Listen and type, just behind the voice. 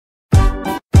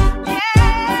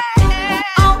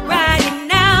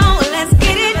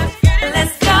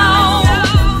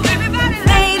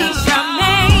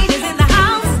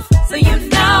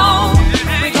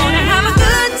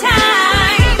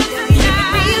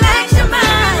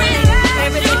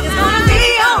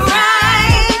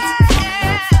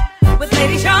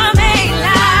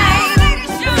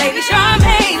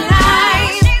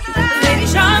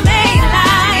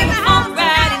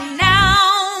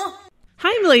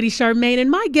Lady Charmaine,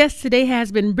 and my guest today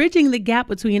has been bridging the gap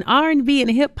between R&B and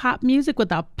hip-hop music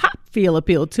with a pop feel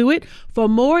appeal to it for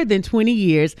more than 20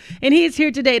 years. And he is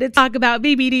here today to talk about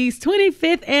BBD's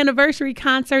 25th anniversary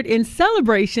concert in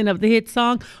celebration of the hit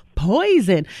song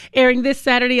Poison, airing this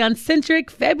Saturday on Centric,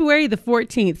 February the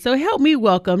 14th. So help me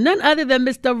welcome none other than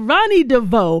Mr. Ronnie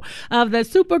DeVoe of the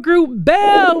supergroup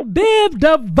Belle Biv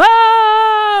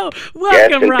DeVoe.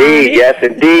 Welcome, Ronnie. Yes,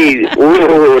 indeed.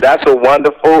 Ooh, that's a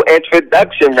wonderful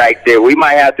introduction right there. We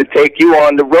might have to take you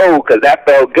on the road because that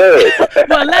felt good.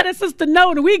 Well, let us sister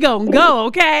know that we gonna go,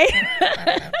 okay?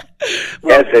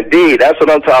 Yes, indeed. That's what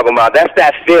I'm talking about. That's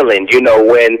that feeling,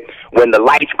 when the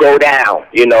lights go down,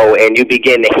 and you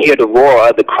begin to hear the roar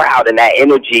of the crowd and that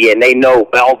energy, and they know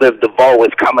Belle Biv DeVoe is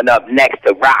coming up next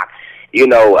to rock.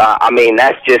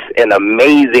 That's just an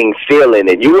amazing feeling,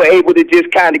 and you were able to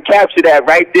just kind of capture that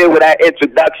right there with that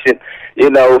introduction,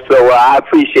 so I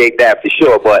appreciate that for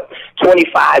sure. But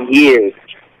 25 years,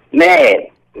 man.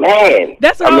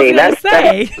 That's what I was going to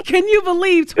say. Can you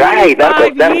believe 25 years?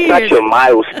 Right, that's such a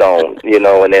milestone,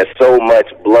 and there's so much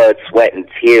blood, sweat, and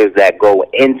tears that go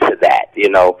into that,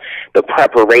 the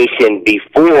preparation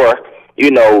before you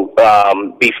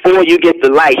get the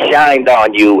light shined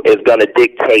on you is going to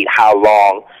dictate how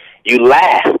long you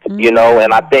last,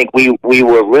 and I think we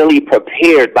were really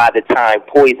prepared by the time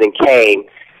Poison came,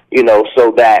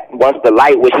 so that once the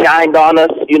light was shined on us,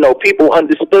 people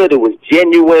understood it was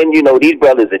genuine. These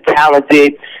brothers are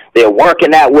talented. They're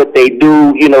working at what they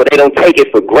do. They don't take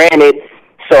it for granted.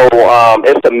 So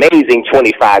it's amazing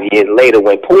 25 years later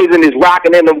when Poison is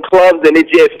rocking in them clubs and it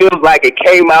just feels like it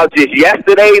came out just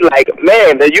yesterday. Like,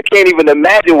 man, you can't even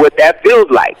imagine what that feels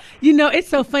like. It's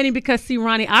so funny because, see,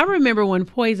 Ronnie, I remember when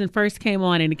Poison first came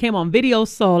on and it came on Video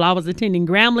Soul. I was attending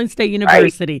Grambling State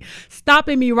University,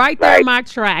 stopping me right there in my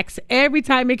tracks every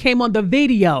time it came on the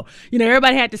video.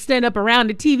 Everybody had to stand up around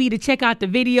the TV to check out the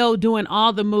video, doing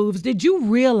all the moves. Did you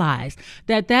realize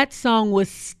that song was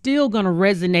still going to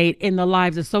resonate in the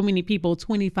lives of so many people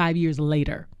 25 years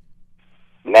later?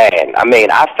 Man,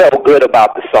 I felt good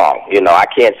about the song. I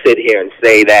can't sit here and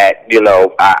say that,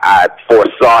 I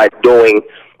foresaw it doing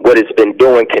what it's been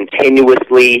doing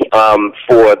continuously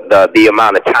for the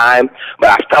amount of time, but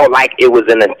I felt like it was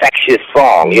an infectious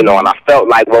song, and I felt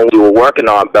like when we were working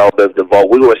on Belle Biv DeVoe,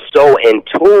 we were so in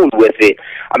tune with it.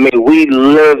 We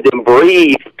lived and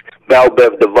breathed Belle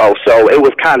Biv DeVoe, so it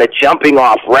was kind of jumping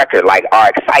off record, like our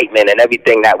excitement and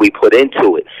everything that we put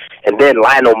into it. And then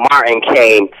Lionel Martin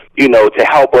came, to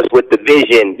help us with the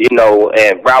vision,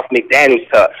 and Ralph McDaniels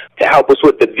to help us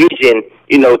with the vision,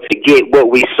 to get what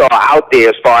we saw out there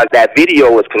as far as that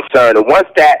video was concerned. And once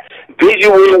that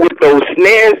visual with those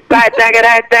snares, once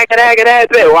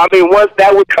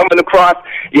that was coming across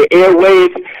your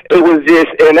airwaves, it was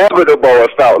just inevitable,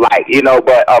 it felt like,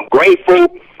 but I'm grateful.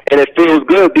 And it feels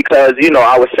good because,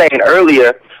 I was saying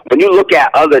earlier, when you look at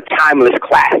other timeless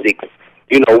classics,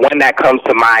 one that comes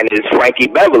to mind is Frankie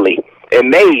Beverly and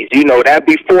Maze. That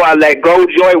Before I Let Go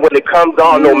joint, when it comes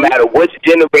on, no matter which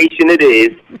generation it is,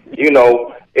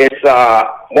 it's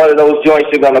one of those joints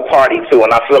you're going to party to,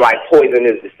 and I feel like Poison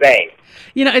is the same.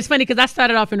 It's funny because I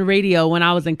started off in radio when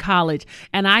I was in college,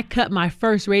 and I cut my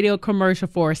first radio commercial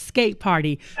for a skate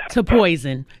party to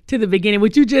Poison, to the beginning,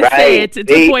 which you just said. To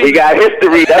Poison. We got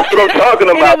history. That's what I'm talking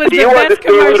about. It was the best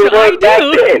commercial. I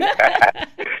do.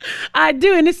 I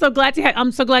do, and I'm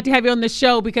so glad to have you on the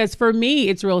show because for me,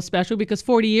 it's real special because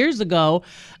 40 years ago,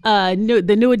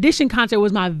 the New Edition concert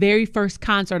was my very first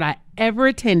concert I ever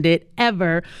attended,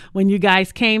 when you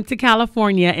guys came to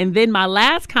California. And then my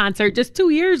last concert just 2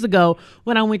 years ago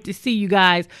when I went to see you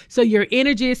guys. So your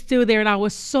energy is still there. And I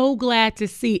was so glad to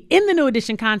see in the New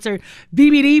Edition concert,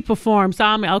 BBD perform. So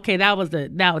okay, that was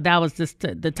just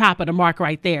the top of the mark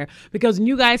right there. Because when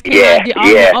you guys came out, did all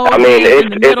the old in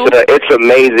the middle. It's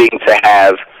amazing to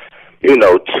have,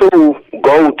 two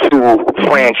go-to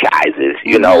franchises,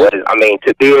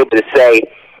 to be able to say,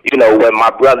 when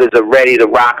my brothers are ready to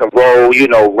rock and roll,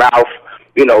 Ralph,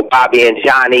 Bobby and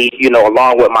Johnny,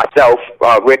 along with myself,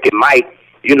 Rick and Mike,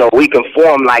 we can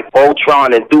form like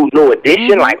Voltron and do New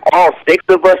Edition, like all six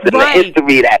of us in the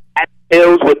history that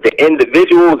deals with the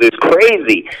individuals is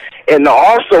crazy. And to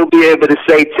also be able to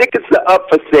say tickets are up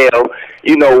for sale,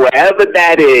 wherever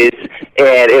that is,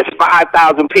 and it's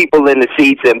 5,000 people in the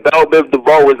seats, and Belle Biv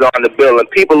DeVoe is on the bill, and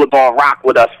people are going to rock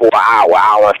with us for an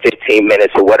hour and 15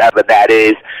 minutes, or whatever that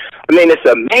is. It's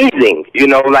amazing,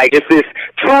 it's this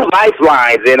true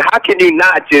lifelines, and how can you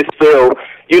not just feel,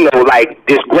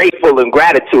 just grateful and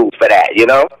gratitude for that,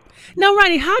 Now,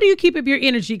 Ronnie, how do you keep up your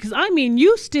energy? Because, I mean,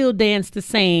 you still dance the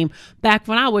same back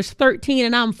when I was 13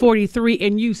 and I'm 43,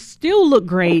 and you still look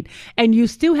great, and you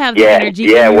still have the energy.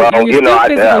 Yeah,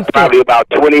 probably about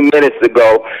 20 minutes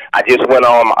ago, I just went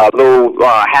on a little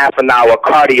half an hour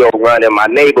cardio run in my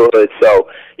neighborhood, so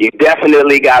you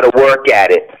definitely got to work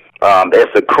at it.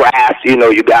 It's a craft,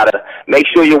 you got to make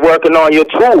sure you're working on your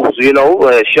tools,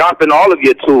 sharpen all of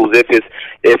your tools. If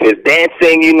it's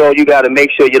dancing, you got to make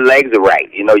sure your legs are right.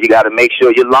 You got to make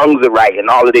sure your lungs are right and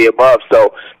all of the above.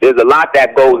 So there's a lot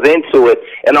that goes into it.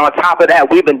 And on top of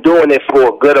that, we've been doing it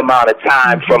for a good amount of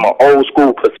time from an old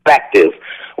school perspective,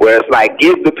 where it's like,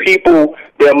 give the people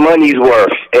their money's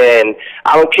worth. And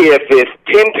I don't care if it's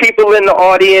 10 people in the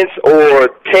audience or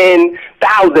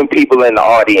 10,000 people in the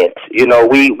audience.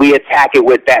 We attack it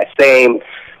with that same,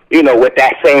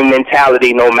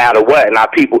 mentality no matter what. And I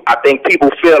think people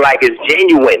feel like it's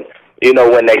genuine,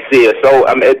 when they see it. So,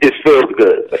 it just feels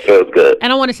good. It feels good.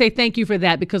 And I want to say thank you for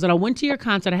that, because when I went to your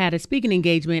concert, I had a speaking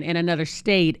engagement in another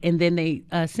state, and then they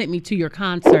sent me to your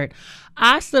concert.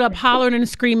 I stood up hollering and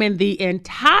screaming the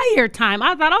entire time.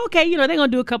 I thought, okay, they're going to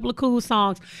do a couple of cool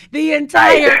songs. The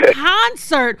entire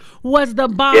concert was the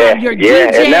bomb. Your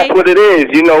DJ. And that's what it is.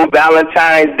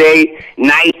 Valentine's Day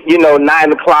night,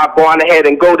 9 o'clock, go on ahead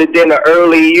and go to dinner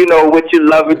early, with your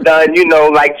lover done,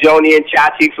 like Joni and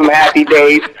Chachi from Happy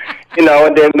Days,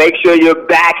 and then make sure you're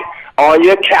back on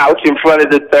your couch in front of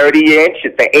the 30-inch,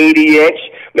 the 80-inch.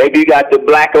 Maybe you got the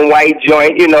black and white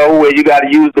joint, where you got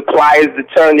to use the pliers to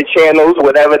turn the channels,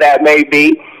 whatever that may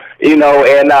be,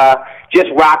 and just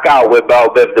rock out with Belle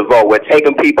Biv DeVoe. We're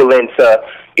taking people into,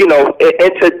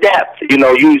 into depth.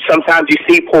 Sometimes you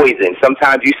see Poison,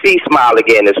 sometimes you see Smile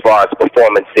Again as far as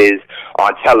performances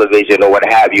on television or what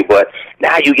have you, but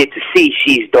now you get to see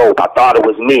She's Dope, I Thought It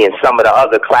Was Me, and some of the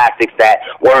other classics that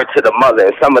Word to the Mother,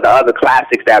 and some of the other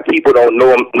classics that people don't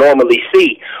normally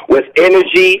see, with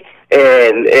energy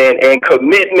and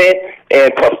commitment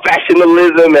and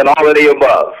professionalism and all of the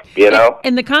above,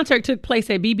 And the concert took place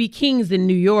at B.B. King's in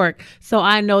New York, so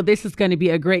I know this is going to be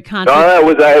a great concert.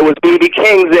 It was B.B.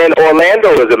 King's in Orlando,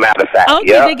 as a matter of fact.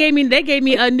 Okay, yeah. They gave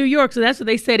me New York, so that's what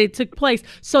they said it took place.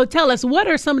 So tell us, what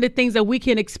are some of the things that we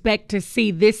can expect to see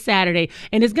this Saturday?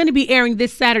 And it's going to be airing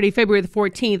this Saturday, February the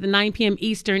 14th, 9 p.m.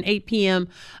 Eastern, 8 p.m.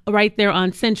 right there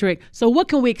on Centric. So what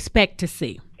can we expect to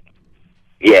see?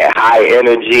 Yeah, high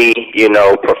energy,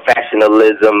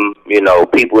 professionalism,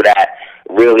 people that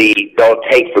really don't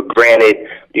take for granted,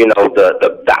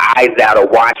 the eyes that are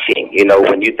watching.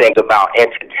 When you think about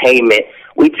entertainment,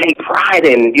 we take pride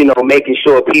in, making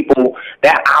sure people,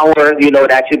 that hour,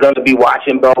 that you're going to be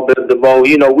watching Belle Biv DeVoe,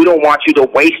 we don't want you to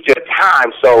waste your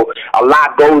time. So a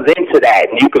lot goes into that,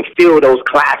 and you can feel those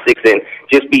classics and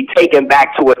just be taken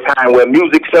back to a time where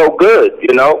music felt good,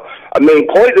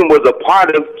 Poison was a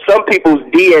part of some people's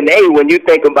DNA when you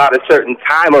think about a certain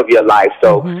time of your life.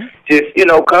 So just,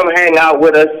 come hang out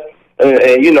with us and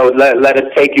let us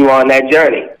take you on that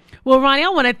journey. Well, Ronnie, I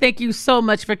want to thank you so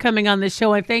much for coming on the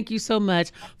show, and thank you so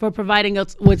much for providing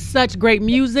us with such great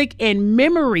music and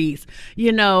memories,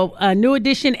 New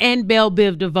Edition and Belle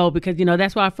Biv DeVoe, because,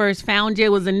 that's where I first found you. It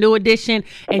was a New Edition,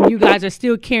 and you guys are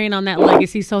still carrying on that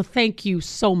legacy. So thank you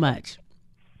so much.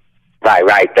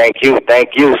 Right. Thank you.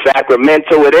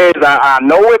 Sacramento it is. I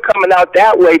know we're coming out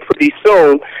that way pretty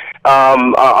soon. I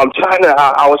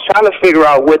was trying to figure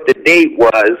out what the date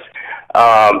was,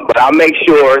 but I'll make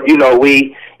sure,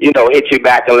 we hit you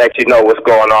back and let you know what's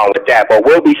going on with that. But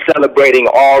we'll be celebrating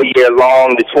all year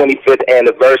long the 25th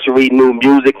anniversary, new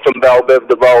music from Belle Biv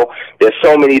DeVoe. There's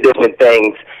so many different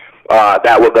things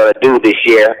that we're going to do this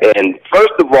year. And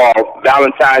first of all,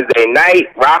 Valentine's Day night,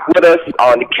 rock with us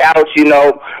on the couch,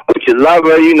 with your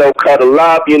lover, cuddle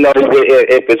up,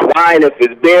 if it's wine, if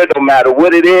it's beer, no matter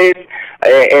what it is,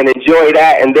 and enjoy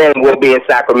that. And then we'll be in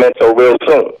Sacramento real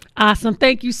soon. Awesome.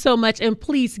 Thank you so much. And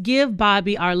please give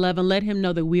Bobby our love and let him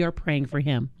know that we are praying for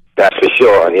him. That's for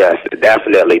sure. Yes,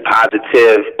 definitely.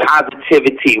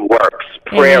 Positivity works.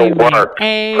 Prayer works.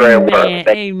 Amen. Prayer works.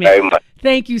 Thank you very much.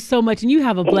 Thank you so much. And you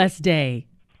have a blessed day.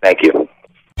 Thank you.